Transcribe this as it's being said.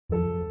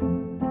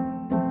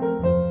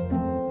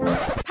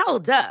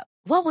Hold up.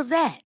 What was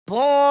that?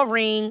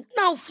 Boring.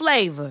 No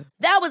flavor.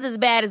 That was as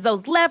bad as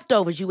those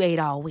leftovers you ate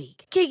all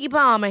week. Keke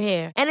Palmer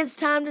here. And it's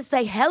time to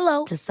say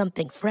hello to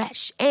something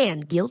fresh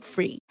and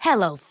guilt-free.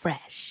 Hello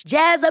Fresh.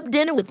 Jazz up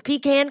dinner with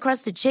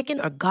pecan-crusted chicken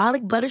or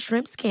garlic butter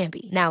shrimp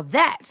scampi. Now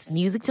that's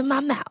music to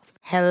my mouth.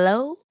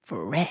 Hello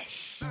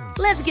Fresh.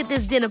 Let's get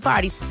this dinner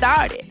party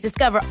started.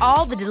 Discover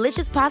all the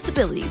delicious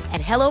possibilities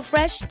at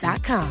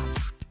hellofresh.com.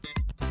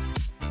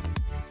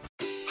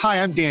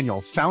 Hi, I'm Daniel,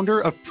 founder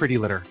of Pretty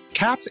Litter.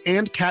 Cats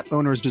and cat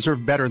owners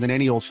deserve better than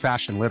any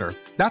old-fashioned litter.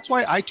 That's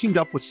why I teamed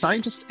up with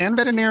scientists and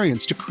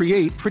veterinarians to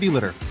create Pretty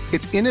Litter.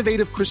 Its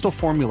innovative crystal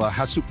formula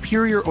has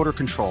superior odor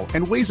control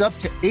and weighs up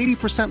to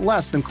 80%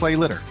 less than clay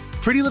litter.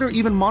 Pretty Litter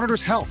even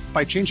monitors health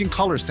by changing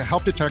colors to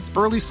help detect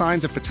early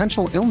signs of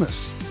potential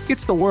illness.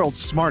 It's the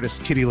world's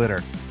smartest kitty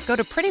litter. Go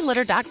to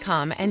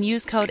prettylitter.com and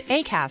use code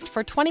ACAST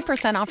for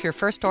 20% off your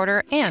first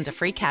order and a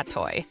free cat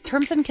toy.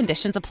 Terms and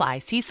conditions apply.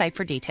 See site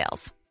for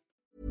details.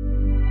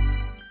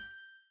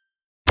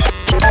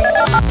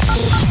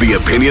 The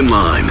Opinion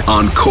Line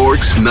on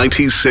Cork's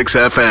 96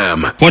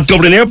 FM. What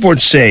Dublin Airport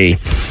say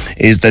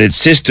is that its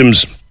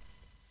systems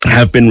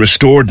have been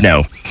restored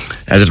now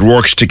as it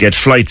works to get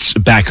flights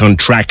back on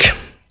track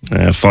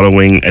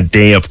following a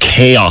day of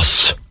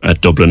chaos at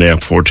Dublin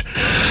Airport.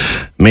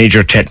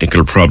 Major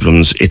technical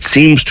problems. It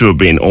seems to have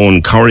been,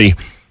 Owen Corrie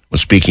was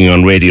speaking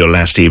on radio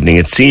last evening,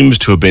 it seems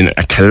to have been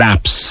a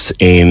collapse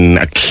in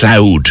a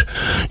cloud.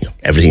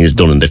 Everything is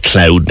done in the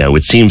cloud now.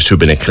 It seems to have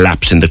been a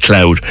collapse in the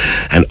cloud,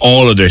 and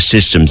all of their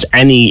systems,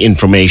 any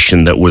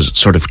information that was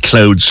sort of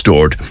cloud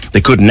stored,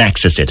 they couldn't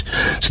access it.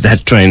 So they had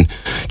to try and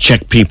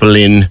check people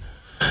in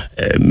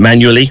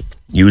manually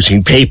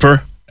using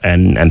paper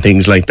and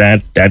things like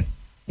that. That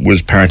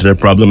was part of their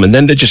problem. And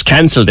then they just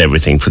cancelled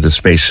everything for the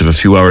space of a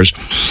few hours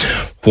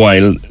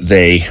while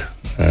they...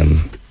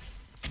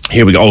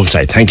 Here we go. Oh,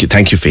 sorry. Thank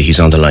you, Fee. He's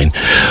on the line.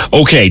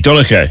 Okay,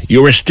 Donncha,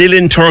 you are still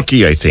in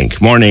Turkey, I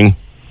think. Morning.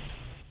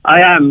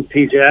 I am,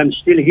 PJ. I'm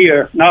still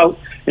here. Now,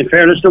 in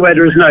fairness, the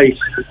weather is nice,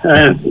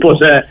 but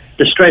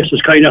the stress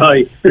is kind of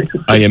high.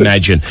 I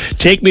imagine.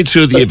 Take me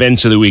through the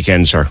events of the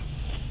weekend, sir.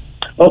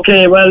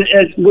 Okay, well,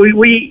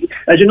 we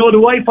as you know, the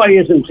Wi-Fi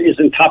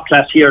isn't top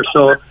class here,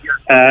 so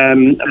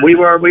we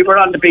were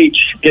on the beach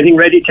getting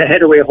ready to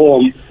head away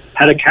home.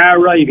 Had a car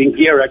arriving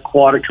here at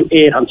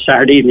 7:45 on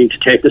Saturday evening to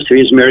take us to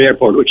Izmir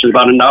Airport, which is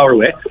about an hour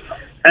away.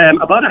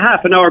 About a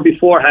half an hour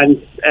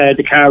beforehand,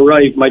 the car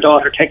arrived. My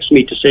daughter texted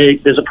me to say,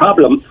 there's a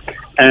problem.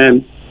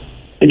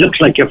 It looks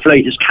like your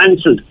flight is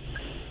cancelled.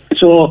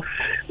 So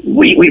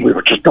we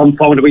were just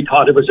dumbfounded. We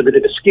thought it was a bit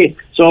of a skit.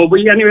 So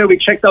we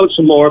checked out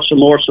some more.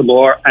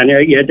 And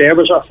there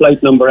was our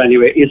flight number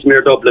anyway.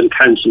 Izmir Dublin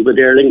cancelled with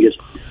Aer Lingus.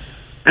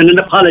 And an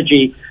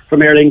apology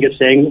from Aer Lingus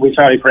saying, we're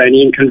sorry for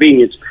any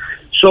inconvenience.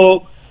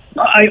 So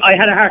I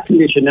had a heart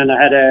condition and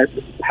I had a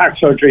heart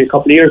surgery a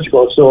couple of years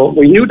ago, so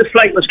we knew the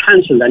flight was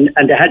cancelled,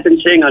 and they had been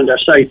saying on their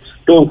site,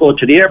 don't go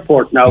to the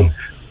airport. Now,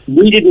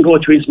 we didn't go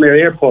to Izmir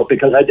Airport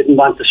because I didn't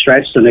want the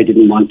stress and I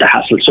didn't want the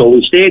hassle, so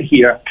we stayed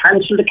here,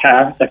 cancelled the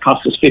car that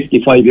cost us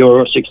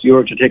 €55,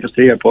 €60 to take us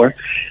to the airport,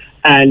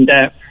 and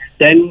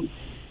then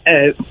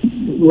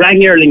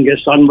rang Aer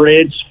Lingus on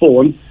Mairead's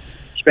phone,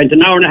 spent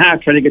an hour and a half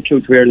trying to get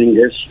through to Aer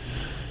Lingus,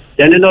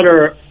 then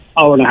another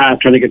hour and a half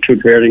trying to get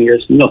through to Aer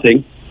Lingus,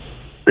 nothing.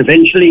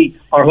 Eventually,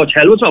 our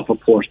hotel was up, of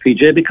course,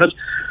 PJ, because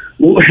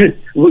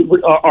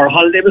our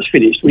holiday was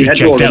finished. We had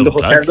no room. The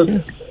hotel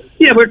was,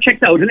 we were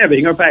checked out and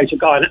everything. Our bags were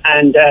gone.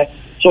 And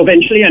so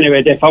eventually,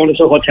 anyway, they found us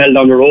a hotel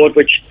down the road,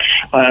 which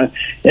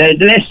the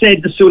less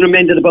said, the sooner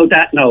mended about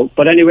that now.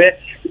 But anyway,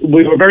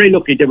 we were very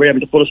lucky they were able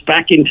to put us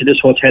back into this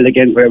hotel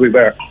again where we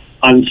were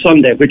on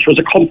Sunday, which was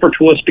a comfort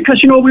to us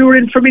because, we were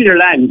in familiar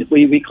land.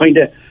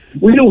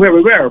 We knew where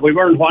we were. We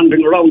weren't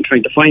wandering around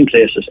trying to find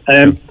places,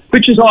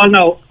 which is all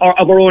now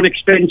of our own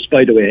expense,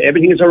 by the way.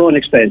 Everything is our own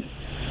expense.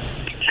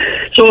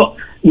 So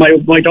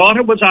my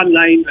daughter was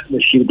online.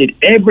 She did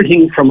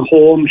everything from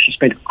home. She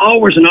spent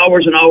hours and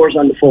hours and hours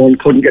on the phone,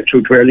 couldn't get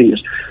through to Aer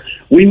Lingus.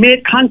 We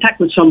made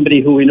contact with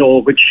somebody who we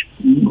know, which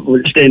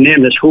will stay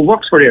nameless, who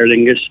works for Aer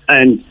Lingus,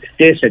 and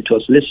they said to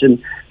us,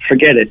 listen,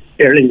 forget it,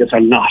 Aer Lingus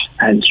are not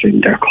answering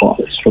their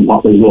calls. From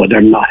what we know,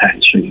 they're not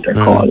answering their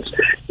calls.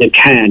 They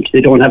can't. They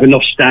don't have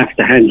enough staff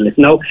to handle it.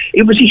 Now,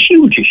 it was a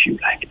huge issue,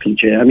 like,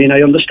 PJ. I mean,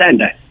 I understand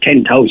that.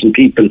 10,000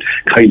 people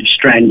kind of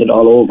stranded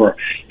all over.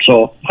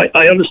 So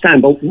I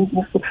understand, but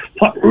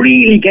what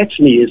really gets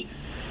me is,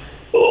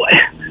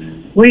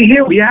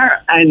 here we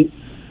are, and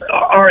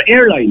our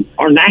airline,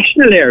 our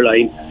national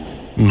airline,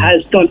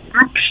 has done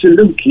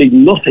absolutely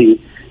nothing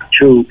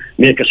to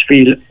make us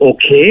feel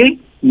okay.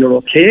 You're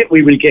okay.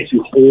 We will get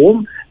you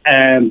home.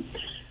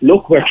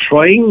 Look, we're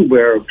trying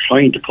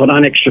to put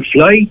on extra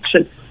flights.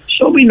 And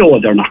so we know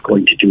they're not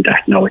going to do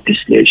that now at this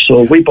stage.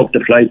 So we booked the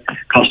flight,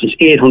 cost us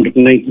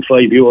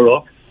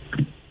 €895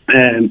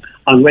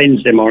 on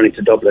Wednesday morning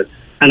to Dublin.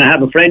 And I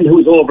have a friend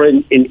who's over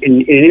in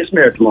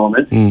Izmir at the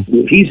moment.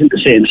 He's in the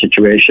same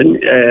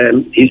situation.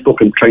 He's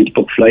trying to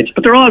book flights,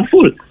 but they're all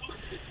full.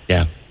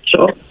 Yeah.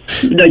 So,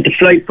 like the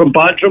flight from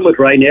Bodrum with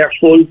Ryanair,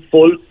 full.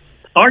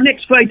 our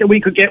next flight that we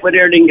could get with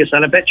Aer Lingus,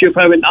 and I bet you if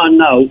I went on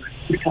now,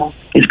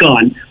 it's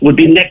gone, would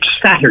be next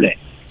Saturday.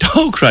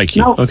 Oh, crikey.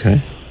 Now, okay.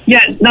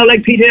 Yeah, now,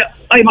 like, Peter,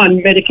 I'm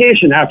on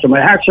medication after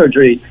my heart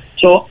surgery,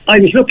 so I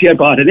was lucky I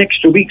brought an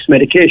extra week's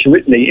medication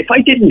with me. If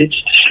I didn't,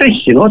 it's the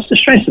stress, it's the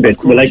stress of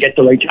it. Will I get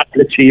the right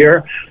tablets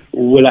here?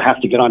 Will I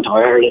have to get on to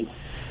Ireland?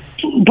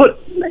 But,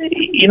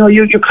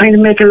 you kind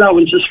of make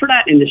allowances for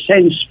that, in the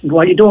sense,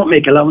 what you don't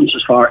make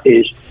allowances for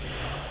is,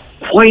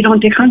 why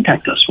don't they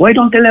contact us? Why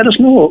don't they let us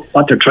know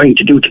what they're trying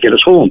to do to get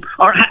us home?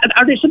 Or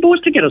are they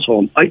supposed to get us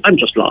home? I'm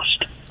just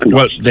lost.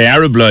 Well, they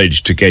are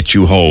obliged to get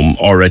you home,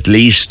 or at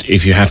least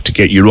if you have to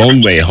get your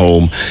own way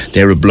home,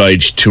 they're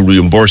obliged to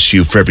reimburse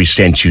you for every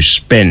cent you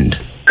spend.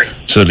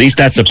 So at least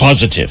that's a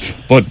positive.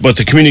 But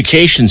the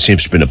communication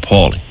seems to have been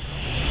appalling.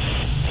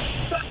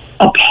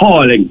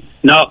 Appalling.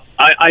 Now,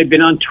 I've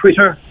been on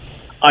Twitter.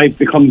 I've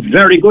become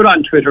very good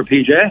on Twitter,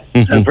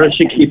 PJ, for a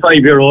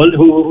 65-year-old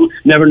who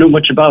never knew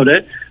much about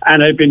it.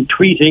 And I've been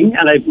tweeting,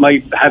 and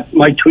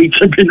my tweets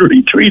have been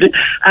retweeted.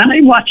 And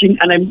I'm watching,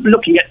 and I'm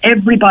looking at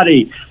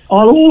everybody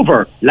all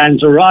over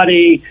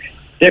Lanzarote,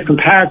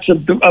 different parts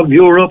of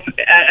Europe,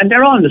 and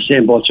they're all in the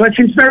same boat. So I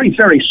feel very,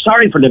 very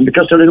sorry for them,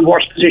 because they're in a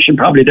worse position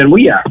probably than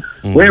we are.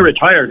 We're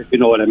retired, if you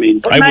know what I mean.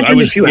 But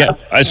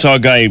I saw a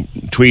guy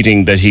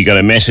tweeting that he got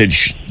a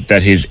message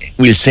that his,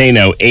 we'll say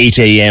now, 8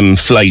 a.m.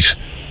 flight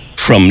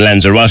from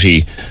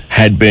Lanzarote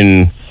had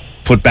been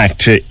put back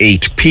to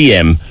 8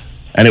 p.m.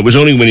 and it was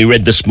only when he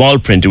read the small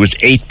print, it was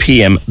 8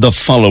 p.m. the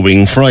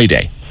following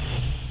Friday.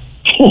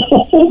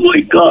 Oh my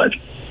God.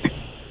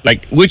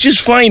 Which is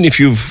fine if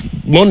you've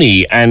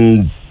money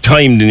and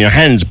time in your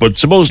hands, but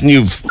supposing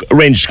you've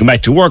arranged to come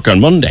back to work on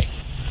Monday.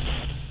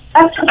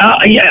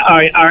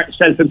 Are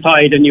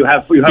self-employed, and you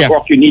have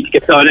work you need to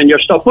get done and your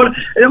stuff. But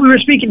we were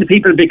speaking to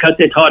people because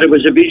they thought it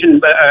was a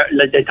vision.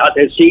 They thought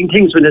they'd seen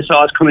things when they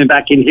saw us coming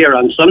back in here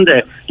on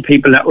Sunday. The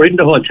people that were in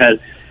the hotel,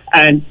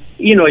 and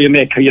you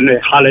make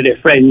holiday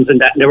friends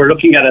and that. And they were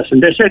looking at us,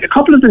 and they said, a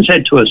couple of them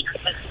said to us,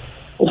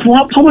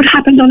 "What would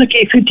happen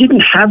if you didn't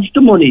have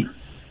the money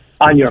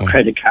on your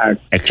credit card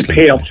to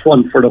pay up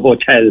front for the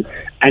hotel,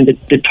 and the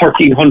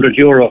 €1,300,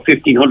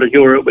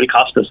 €1,500 it will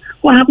cost us?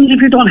 What happens if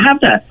you don't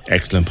have that?"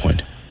 Excellent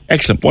point.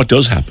 Excellent. What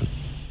does happen?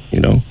 We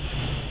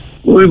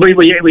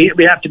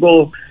have to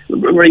go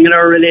ring in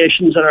our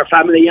relations and our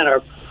family and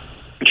our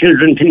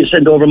children. Can you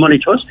send over money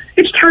to us?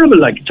 It's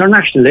terrible. It's our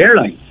national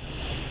airline.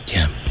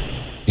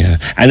 Yeah.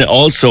 And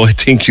also, I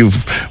think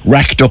you've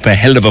racked up a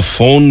hell of a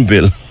phone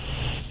bill.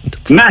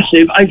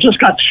 Massive. I've just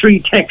got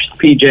 3 texts,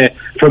 PJ,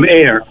 from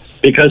Air,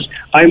 because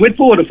I'm with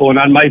Vodafone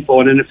on my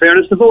phone, and in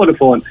fairness to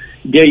Vodafone,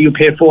 there you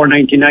pay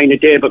 $4.99 a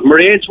day, but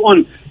Mairead's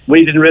one,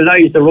 we didn't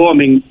realise the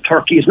roaming,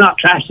 Turkey is not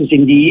classed as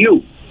in the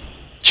EU.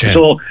 Yeah.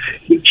 So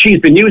she's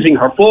been using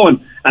her phone,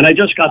 and I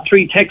just got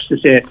 3 texts to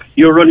say,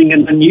 you're running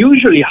an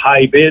unusually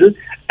high bill,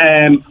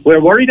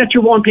 we're worried that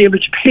you won't be able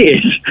to pay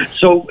it,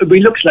 so it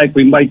looks like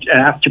we might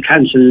have to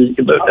cancel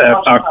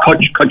or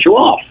cut you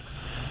off.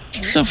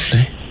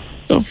 Lovely.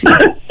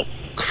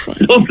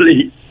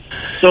 Lovely.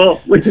 So,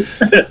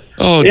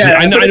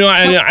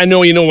 I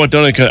know. You know what,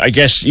 Donncha? I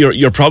guess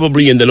you're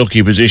probably in the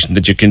lucky position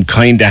that you can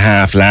kind of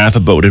half laugh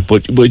about it,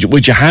 but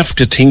would you have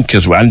to think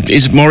as well?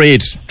 Is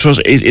Mairead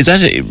trust?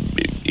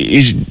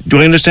 Do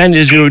I understand?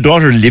 Is your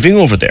daughter living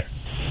over there?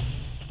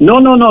 No.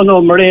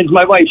 Mairead's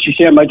my wife. She's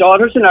here. My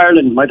daughter's in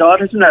Ireland, and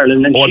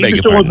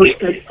she's the one who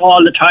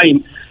all the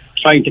time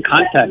trying to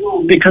contact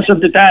because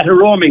of the data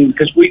roaming,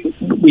 because we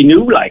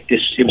knew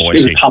this it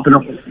was popping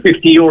up at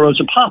 €50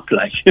 a pop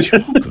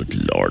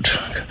Good Lord.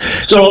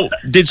 So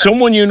did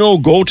someone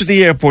go to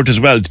the airport as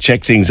well to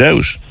check things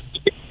out?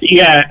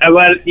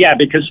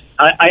 Because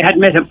I had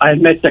met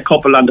the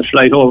couple on the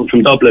flight over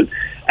from Dublin,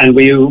 and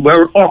we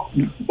were all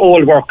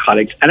work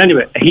colleagues, and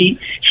anyway he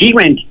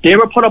went. They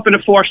were put up in a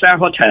 4-star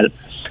hotel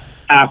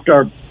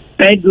after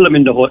bedlam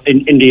in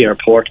the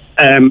airport,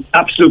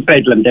 absolute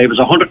bedlam. There was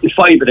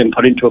 105 of them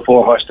put into a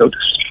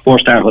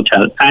 4-star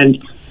hotel, and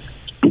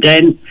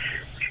then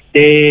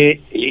they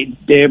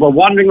were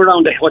wandering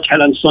around the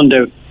hotel on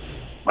Sunday,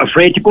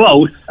 afraid to go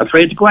out,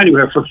 afraid to go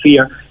anywhere for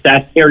fear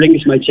that Aer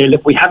Lingus might say,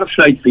 look, we have a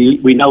flight for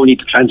you, we now need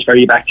to transfer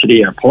you back to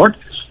the airport,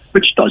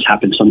 which does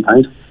happen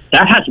sometimes.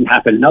 That hasn't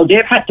happened. Now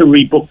they've had to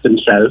rebook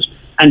themselves,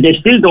 and they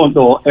still don't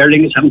know. Aer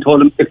Lingus haven't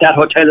told them if that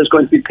hotel is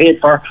going to be paid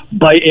for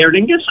by Aer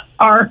Lingus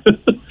or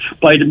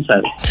by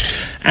themselves.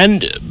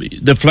 And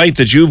the flight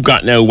that you've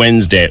got now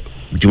Wednesday,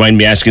 do you mind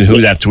me asking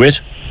who that's with?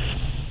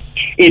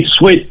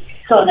 It's with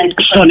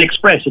Sun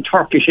Express, a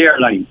Turkish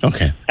airline.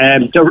 Okay.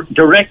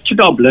 Direct to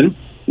Dublin.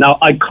 Now,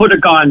 I could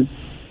have gone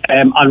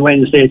on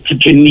Wednesday to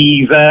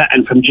Geneva,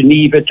 and from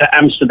Geneva to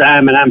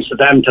Amsterdam, and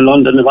Amsterdam to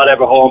London and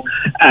whatever home,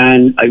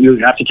 and I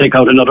would have to take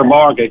out another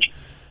mortgage.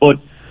 But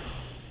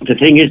the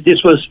thing is,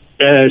 this was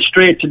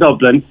straight to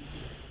Dublin,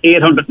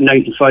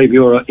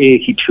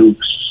 €895.82.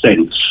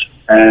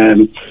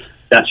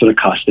 That's what it's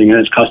costing, and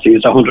it's costing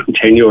us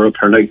 €110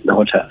 per night in the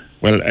hotel.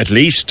 Well, at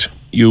least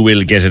you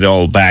will get it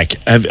all back.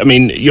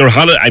 Your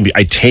holiday,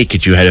 I take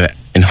it you had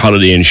in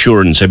holiday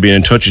insurance. Have you been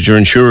in touch with your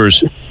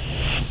insurers?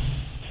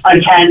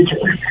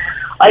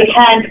 I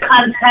can't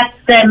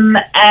contact them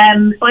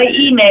by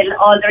email.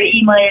 All their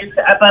emails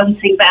are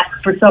bouncing back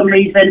for some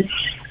reason.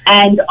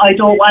 And I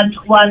don't want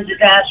one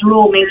that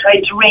roaming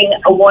trying to ring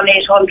a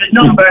 1-800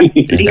 number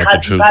because it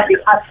probably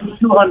costs me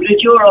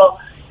 €200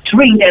 to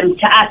ring them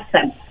to ask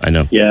them. I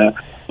know. Yeah.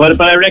 But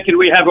I reckon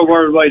we have a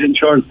worldwide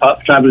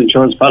travel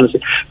insurance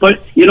policy. But,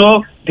 you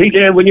know,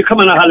 PJ, when you come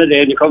on a holiday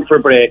and you come for a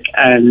break,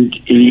 and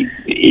again,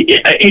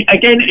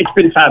 it's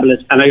been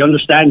fabulous. And I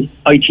understand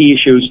IT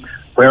issues.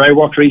 Where I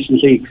worked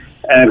recently,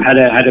 had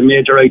a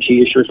major IT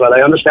issue as well.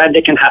 I understand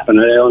it can happen,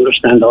 and I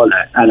understand all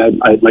that. And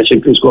my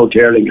sympathies go out to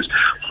Aer Lingus.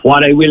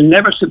 What I will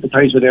never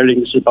sympathise with Aer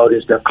Lingus about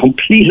is their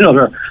complete and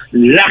utter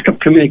lack of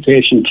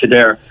communication to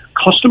their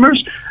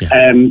customers.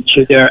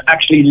 So they're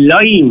actually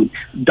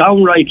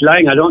downright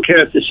lying. I don't care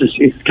if this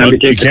can be taken.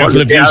 Be careful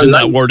of using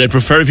that word. I'd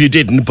prefer if you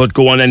didn't, but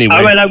go on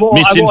anyway.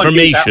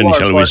 Misinformation,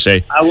 shall we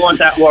say? I want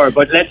that word,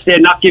 but let's say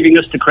not giving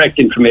us the correct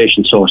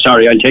information. So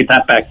sorry, I'll take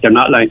that back. They're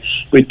not lying.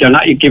 They're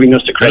not giving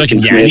us the correct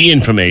information. Any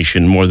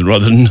information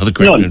rather than the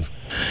correct information.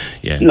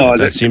 Yeah, no,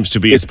 that seems to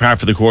be par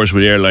for the course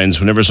with airlines.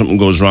 Whenever something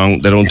goes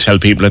wrong, they don't tell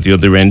people at the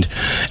other end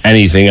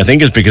anything. I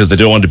think it's because they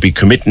don't want to be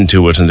committing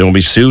to it and they won't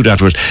be sued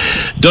afterwards.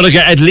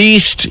 Donncha, at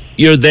least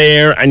you're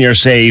there and you're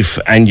safe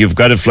and you've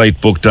got a flight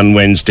booked on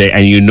Wednesday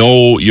and you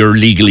know you're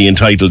legally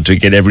entitled to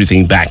get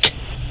everything back.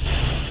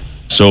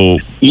 So,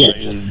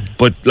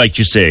 but like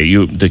you say,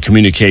 the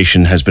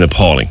communication has been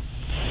appalling.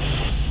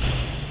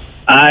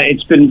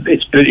 It's been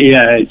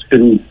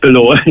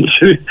below.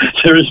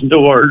 There isn't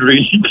a word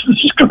really to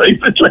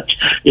describe it. Like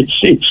it's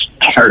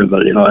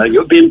terrible, you know.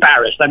 You'll be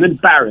embarrassed. I'm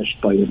embarrassed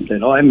by it, you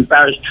know. I'm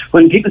embarrassed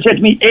when people say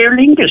to me, "Aer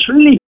Lingus,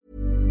 really?"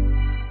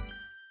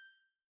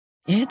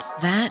 It's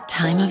that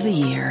time of the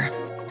year.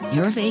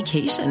 Your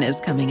vacation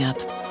is coming up.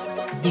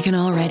 You can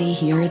already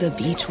hear the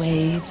beach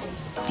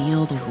waves,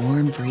 feel the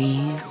warm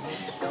breeze,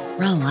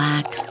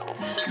 relax,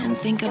 and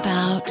think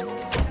about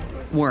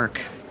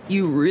work.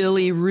 You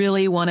really,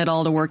 really want it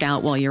all to work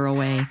out while you're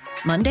away.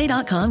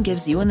 Monday.com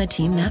gives you and the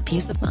team that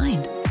peace of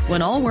mind.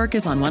 When all work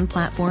is on one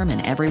platform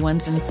and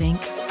everyone's in sync,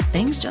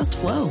 things just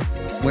flow.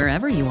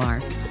 Wherever you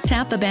are,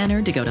 tap the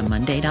banner to go to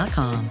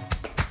Monday.com.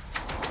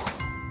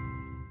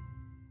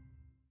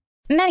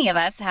 Many of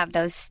us have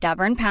those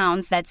stubborn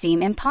pounds that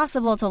seem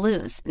impossible to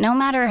lose, no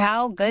matter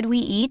how good we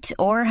eat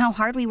or how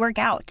hard we work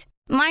out.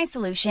 My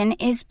solution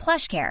is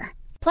PlushCare.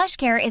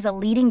 PlushCare is a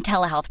leading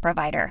telehealth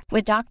provider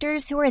with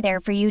doctors who are there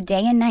for you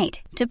day and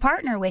night to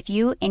partner with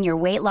you in your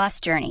weight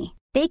loss journey.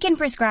 They can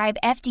prescribe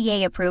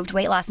FDA-approved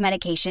weight loss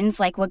medications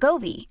like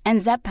Wegovy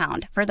and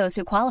Zepbound for those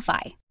who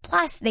qualify.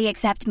 Plus, they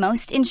accept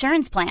most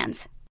insurance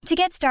plans. To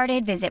get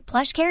started, visit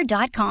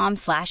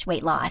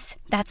plushcare.com/weightloss.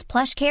 That's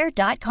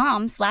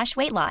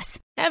plushcare.com/weightloss.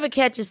 Ever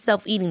catch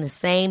yourself eating the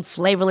same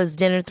flavorless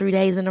dinner 3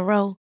 days in a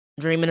row?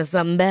 Dreaming of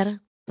something better?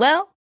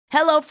 Well,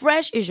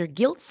 HelloFresh is your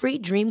guilt-free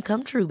dream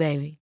come true,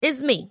 baby.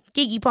 It's me,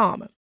 Keke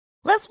Palmer.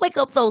 Let's wake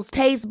up those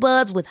taste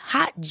buds with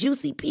hot,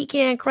 juicy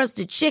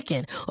pecan-crusted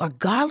chicken or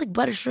garlic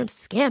butter shrimp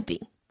scampi.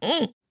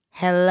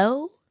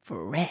 Hello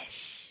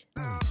Fresh.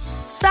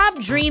 Stop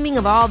dreaming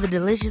of all the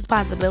delicious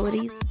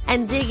possibilities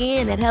and dig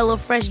in at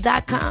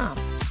HelloFresh.com.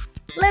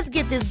 Let's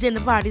get this dinner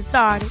party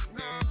started.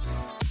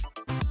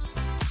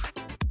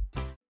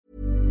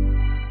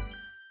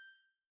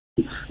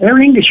 Aer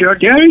Lingus, you're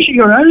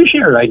Irish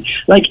airline.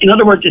 Like, in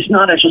other words, it's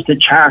not just a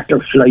charter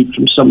flight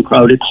from some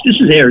crowd. This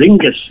is Aer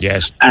Lingus.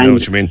 Yes, I know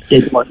what you mean.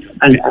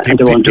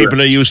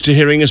 People are used to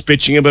hearing us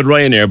bitching about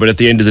Ryanair, but at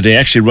the end of the day,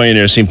 actually,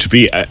 Ryanair seem to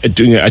be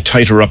doing a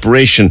tighter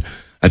operation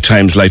at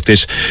times like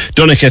this.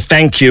 Donncha,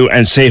 thank you,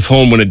 and safe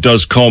home when it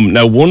does come.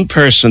 Now, one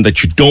person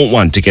that you don't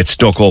want to get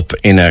stuck up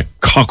in a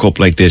cock-up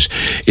like this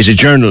is a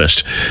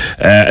journalist,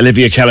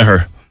 Olivia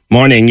Kelleher.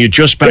 Morning. You're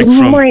just back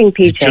from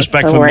PJ. Just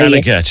back from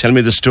Malaga. Tell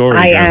me the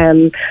story.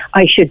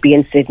 I should be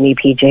in Sydney,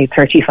 PJ,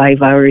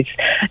 35 hours.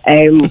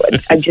 I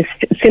just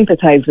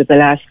sympathise with the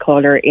last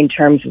caller in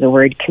terms of the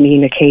word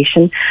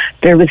communication.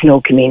 There was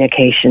no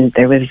communication.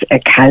 There was a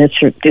callous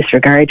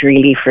disregard,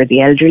 really, for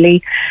the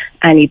elderly,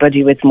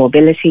 anybody with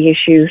mobility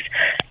issues.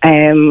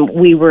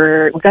 We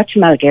got to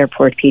Malaga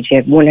Airport, PJ,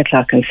 at 1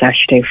 o'clock on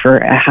Saturday for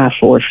a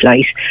half-hour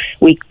flight.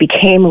 We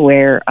became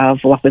aware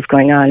of what was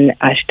going on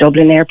at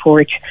Dublin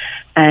Airport,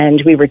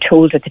 and we were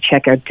told at the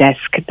checkout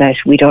desk that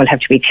we'd all have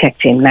to be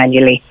checked in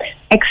manually.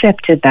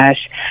 Accepted that.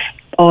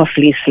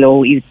 Awfully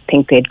slow. You'd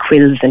think they had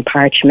quills and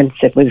parchments.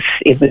 It was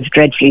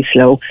dreadfully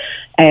slow.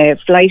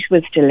 Flight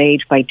was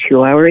delayed by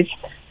 2 hours.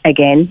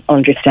 Again,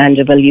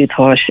 understandable. You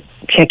thought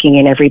checking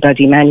in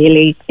everybody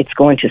manually, it's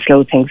going to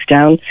slow things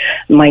down.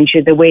 Mind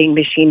you, the weighing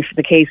machine for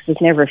the cases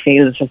never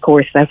fails. Of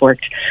course, that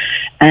worked.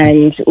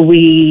 And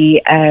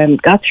we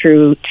got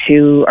through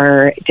to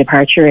our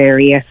departure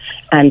area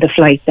and the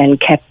flight then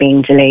kept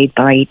being delayed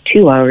by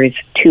 2 hours.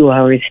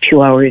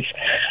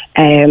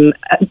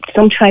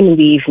 Sometime in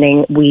the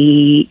evening,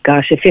 we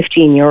got a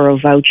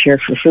 €15 voucher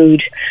for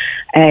food.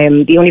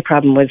 The only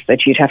problem was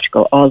that you'd have to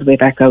go all the way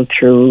back out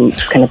through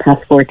kind of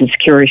passport and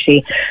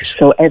security.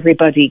 So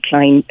everybody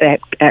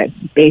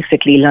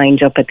basically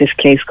lined up at this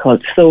place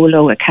called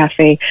Solo, a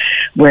cafe,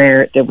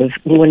 where there was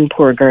one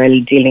poor girl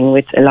dealing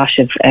with a lot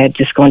of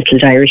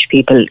disgruntled Irish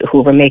people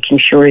who were making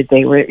sure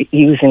they were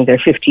using their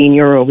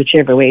 €15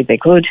 whichever way they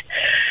could.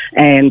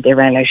 They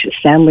ran out of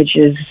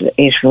sandwiches.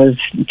 It was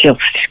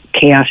just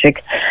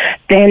chaotic.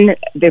 Then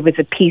there was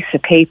a piece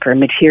of paper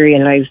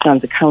materialised on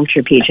the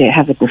counter, PJ. I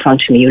have it in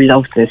front of me. You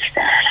love this.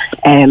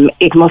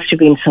 It must have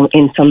been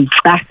in some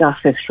back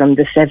office from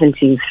the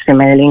 70s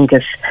from Aer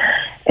Lingus.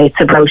 It's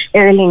about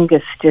Aer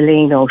Lingus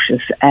delay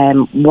notice,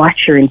 what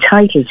you're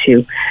entitled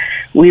to.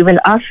 We will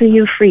offer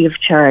you free of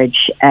charge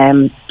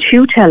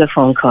 2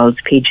 telephone calls,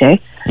 PJ,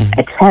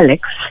 a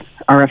telex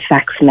or a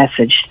fax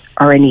message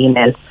or an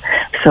email.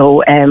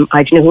 So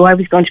I didn't know who I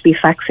was going to be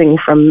faxing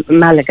from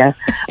Malaga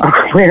or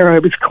where I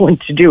was going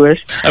to do it.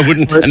 I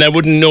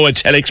wouldn't know a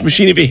telex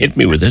machine if you hit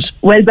me with it.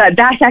 Well, that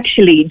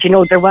actually,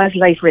 there was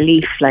light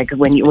relief, like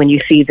when you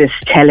see this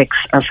telex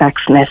or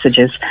fax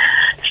messages.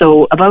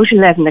 So about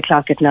 11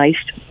 o'clock at night,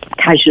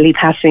 casually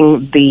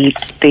passing the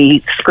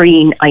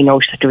screen, I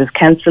noticed it was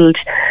cancelled.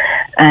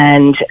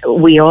 And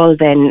we all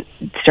then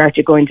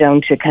started going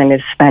down to kind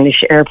of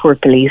Spanish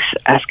airport police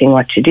asking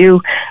what to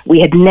do. We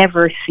had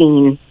never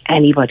seen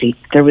anybody.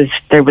 There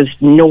was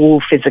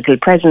no physical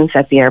presence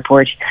at the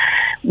airport.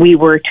 We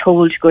were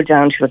told to go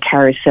down to a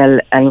carousel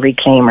and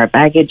reclaim our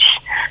baggage.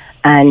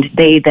 And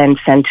they then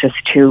sent us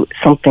to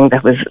something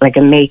that was like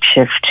a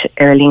makeshift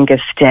Aer Lingus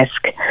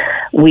desk.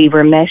 We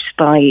were met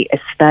by a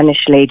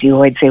Spanish lady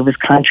who I'd say was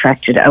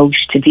contracted out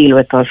to deal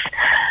with us.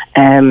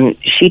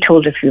 She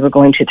told us we were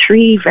going to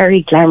 3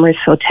 very glamorous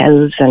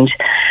hotels and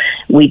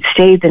we'd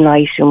stay the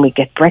night and we'd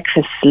get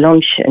breakfast,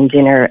 lunch and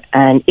dinner,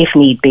 and if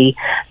need be,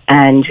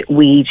 and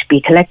we'd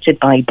be collected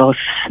by bus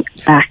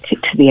back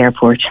to the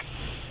airport.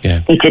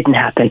 Yeah. It didn't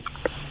happen.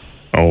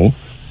 Oh.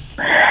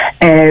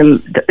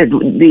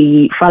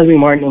 The following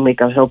morning we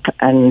got up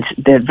and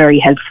the very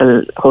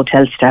helpful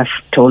hotel staff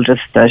told us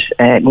that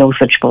no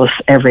such bus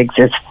ever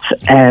exists.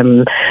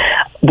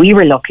 We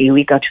were lucky.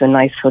 We got to a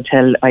nice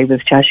hotel. I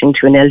was chatting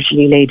to an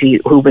elderly lady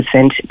who was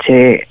sent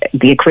to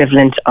the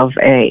equivalent of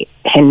a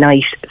hen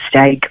night,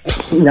 stag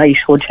night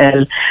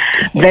hotel.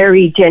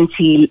 Very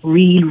genteel,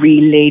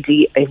 real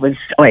lady. I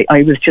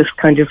was just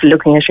kind of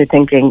looking at her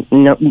thinking,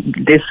 no,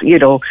 this,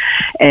 it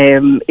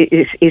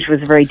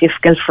was very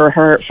difficult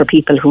for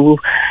people who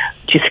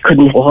just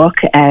couldn't walk.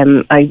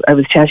 I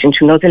was chatting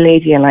to another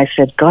lady and I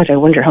said, God, I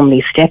wonder how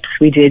many steps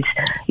we did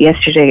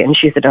yesterday. And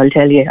she said, I'll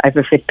tell you, I have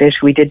a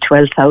Fitbit. We did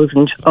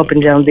 12,000 up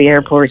and down the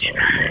airport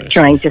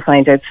trying to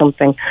find out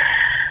something.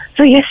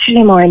 So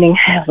yesterday morning,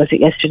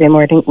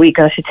 we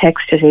got a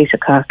text at 8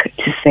 o'clock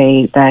to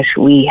say that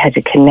we had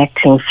a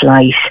connecting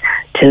flight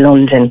to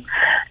London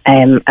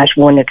at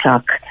 1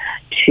 o'clock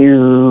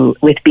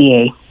with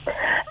BA.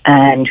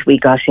 And we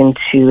got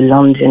into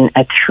London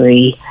at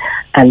 3,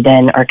 and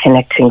then our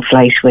connecting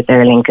flight with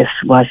Aer Lingus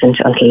wasn't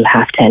until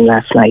 10:30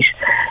 last night.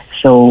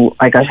 So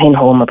I got in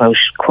home about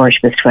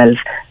 12:15.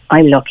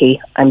 I'm lucky,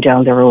 I'm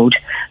down the road.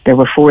 There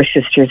were 4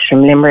 sisters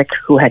from Limerick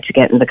who had to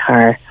get in the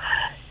car.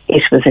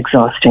 It was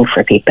exhausting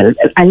for people.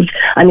 And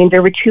I mean,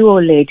 there were 2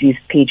 old ladies,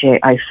 PJ,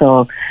 I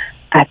saw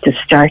at the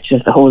start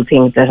of the whole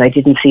thing that I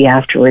didn't see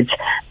afterwards,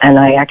 and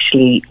I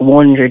actually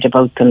wondered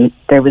about them.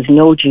 There was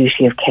no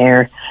duty of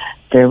care.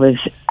 There was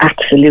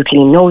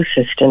absolutely no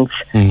assistance.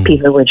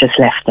 People were just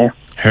left there.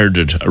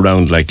 Herded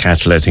around like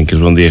cattle, I think, is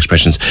one of the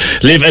expressions.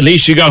 Liv, at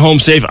least you got home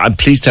safe.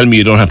 Please tell me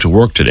you don't have to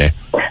work today.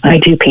 I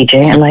do, PJ,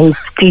 and I'm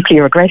deeply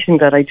regretting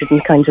that I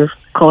didn't kind of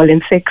call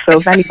in sick. So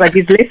if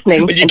anybody's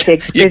listening, well,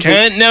 you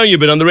can't now. You've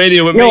been on the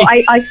radio with me. No,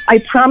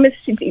 I promised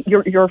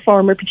your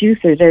former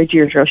producer there,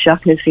 Deirdre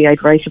O'Shaughnessy,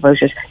 I'd write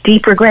about it.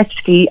 Deep regrets,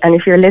 Dee, and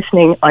if you're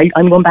listening,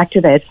 I'm going back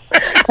to bed.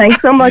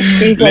 Thanks so much,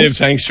 PJ. Liv,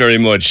 thanks very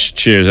much.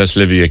 Cheers. That's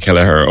Livia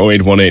Kelleher.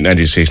 0818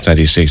 96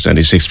 96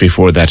 96.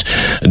 Before that,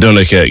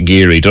 Donica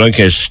Geary.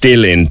 Donica is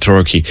still in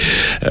Turkey.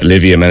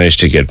 Livia managed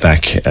to get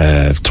back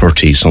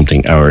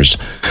 30-something hours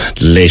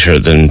later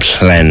than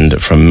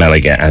planned from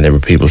Malaga, and there were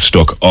people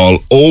stuck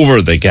all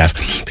over the gaff.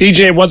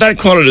 PJ, what that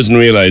caller doesn't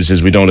realise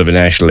is we don't have a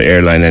national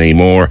airline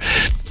anymore.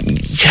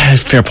 Yeah,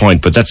 fair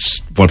point, but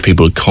that's what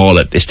people call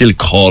it. They still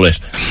call it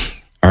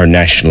our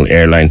national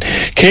airline.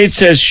 Kate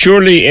says,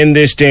 surely in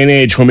this day and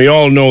age when we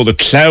all know the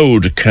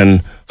cloud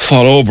can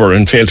fall over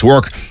and fail to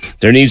work,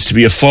 there needs to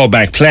be a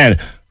fallback plan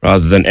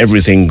rather than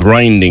everything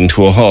grinding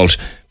to a halt,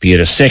 be it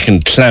a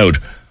second cloud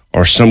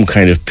or some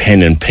kind of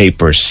pen and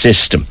paper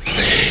system.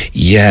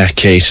 Yeah,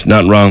 Kate,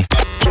 not wrong.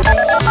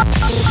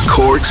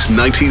 Cork's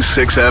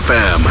 96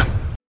 FM.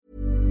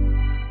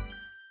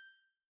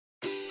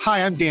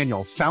 Hi, I'm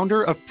Daniel,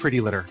 founder of Pretty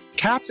Litter.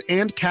 Cats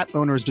and cat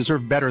owners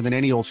deserve better than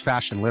any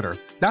old-fashioned litter.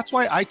 That's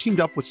why I teamed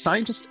up with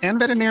scientists and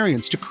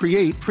veterinarians to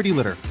create Pretty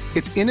Litter.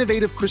 Its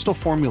innovative crystal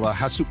formula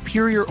has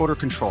superior odor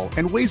control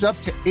and weighs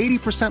up to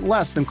 80%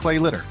 less than clay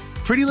litter.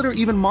 Pretty Litter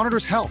even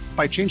monitors health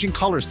by changing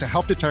colors to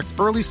help detect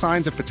early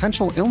signs of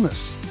potential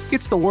illness.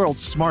 It's the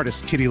world's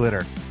smartest kitty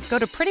litter. Go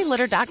to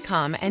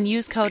prettylitter.com and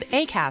use code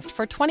ACAST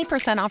for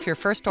 20% off your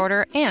first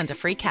order and a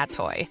free cat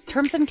toy.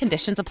 Terms and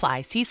conditions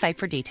apply. See site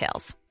for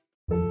details.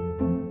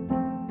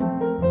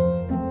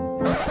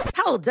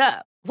 Hold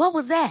up. What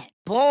was that?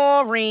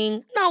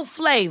 Boring. No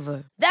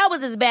flavor. That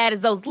was as bad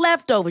as those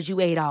leftovers you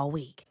ate all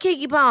week.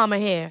 Keke Palmer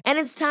here, and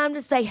it's time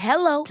to say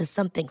hello to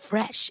something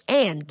fresh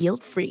and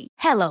guilt-free.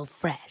 Hello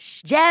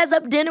Fresh. Jazz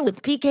up dinner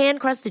with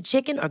pecan-crusted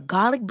chicken or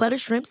garlic butter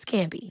shrimp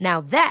scampi.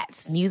 Now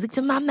that's music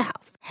to my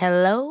mouth.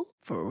 Hello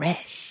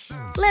Fresh.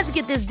 Let's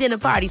get this dinner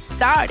party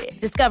started.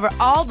 Discover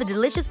all the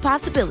delicious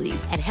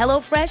possibilities at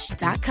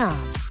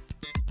HelloFresh.com.